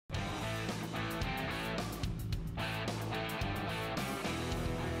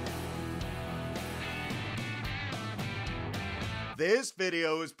This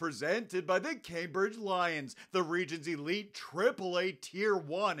video is presented by the Cambridge Lions, the region's elite AAA Tier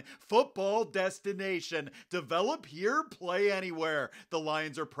 1 football destination. Develop here, play anywhere. The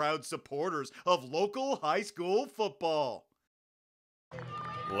Lions are proud supporters of local high school football.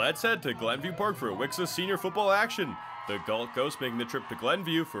 Let's head to Glenview Park for WCSSAA senior football action. The Galt Ghosts making the trip to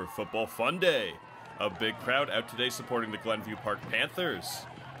Glenview for Football Fun Day. A big crowd out today supporting the Glenview Park Panthers.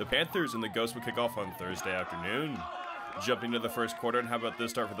 The Panthers and the Ghosts will kick off on Thursday afternoon. Jumping to the first quarter, and how about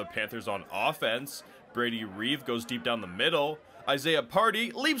this start for the Panthers on offense? Brady Reeve goes deep down the middle. Isaiah Party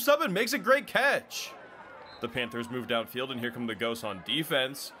leaps up and makes a great catch. The Panthers move downfield, and here come the Ghosts on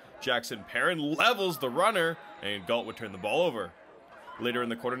defense. Jackson Perrin levels the runner, and Galt would turn the ball over. Later in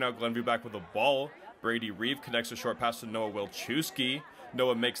the quarter, now Glenview back with the ball. Brady Reeve connects a short pass to Noah Wilczewski.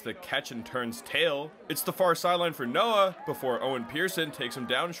 Noah makes the catch and turns tail. It's the far sideline for Noah before Owen Pearson takes him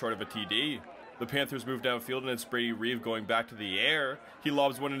down short of a TD. The Panthers move downfield, and it's Brady Reeve going back to the air. He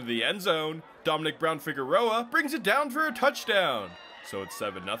lobs one into the end zone. Dominic Brown-Figueroa brings it down for a touchdown. So it's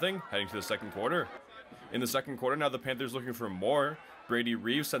 7-0, heading to the second quarter. In the second quarter, now the Panthers looking for more. Brady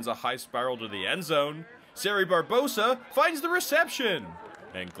Reeve sends a high spiral to the end zone. Sari Barbosa finds the reception.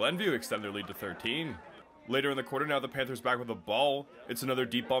 And Glenview extend their lead to 13. Later in the quarter, now the Panthers back with the ball. It's another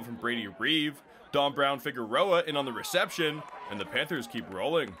deep ball from Brady Reeve. Dom Brown-Figueroa in on the reception, and the Panthers keep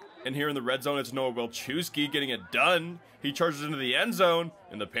rolling. And here in the red zone, it's Noah Wilczewski getting it done. He charges into the end zone,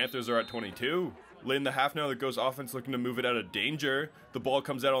 and the Panthers are at 22. Late in the half now, the Ghosts offense looking to move it out of danger. The ball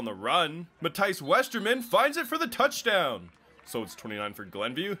comes out on the run. Matthijs Westerman finds it for the touchdown. So it's 29 for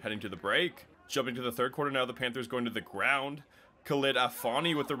Glenview, heading to the break. Jumping to the third quarter now, the Panthers going to the ground. Khalid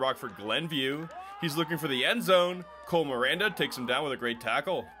Afani with the rock for Glenview. He's looking for the end zone. Cole Miranda takes him down with a great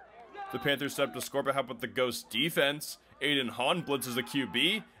tackle. The Panthers set up to score, but how about the Ghosts defense? Aiden Hahn blitzes a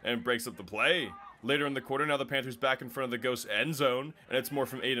QB and breaks up the play. Later in the quarter, now the Panthers back in front of the Ghosts end zone, and it's more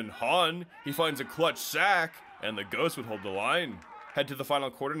from Aiden Hahn. He finds a clutch sack, and the Ghosts would hold the line. Head to the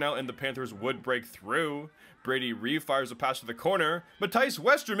final quarter now, and the Panthers would break through. Brady Reeve fires a pass to the corner. Matthijs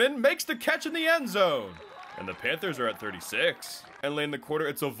Westerman makes the catch in the end zone. And the Panthers are at 36. And late in the quarter,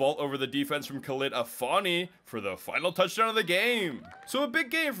 it's a vault over the defense from Khalid Afani for the final touchdown of the game. So a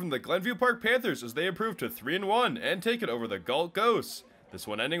big game from the Glenview Park Panthers as they improve to 3-1 and take it over the Galt Ghosts. This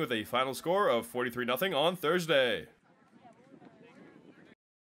one ending with a final score of 43-0 on Thursday.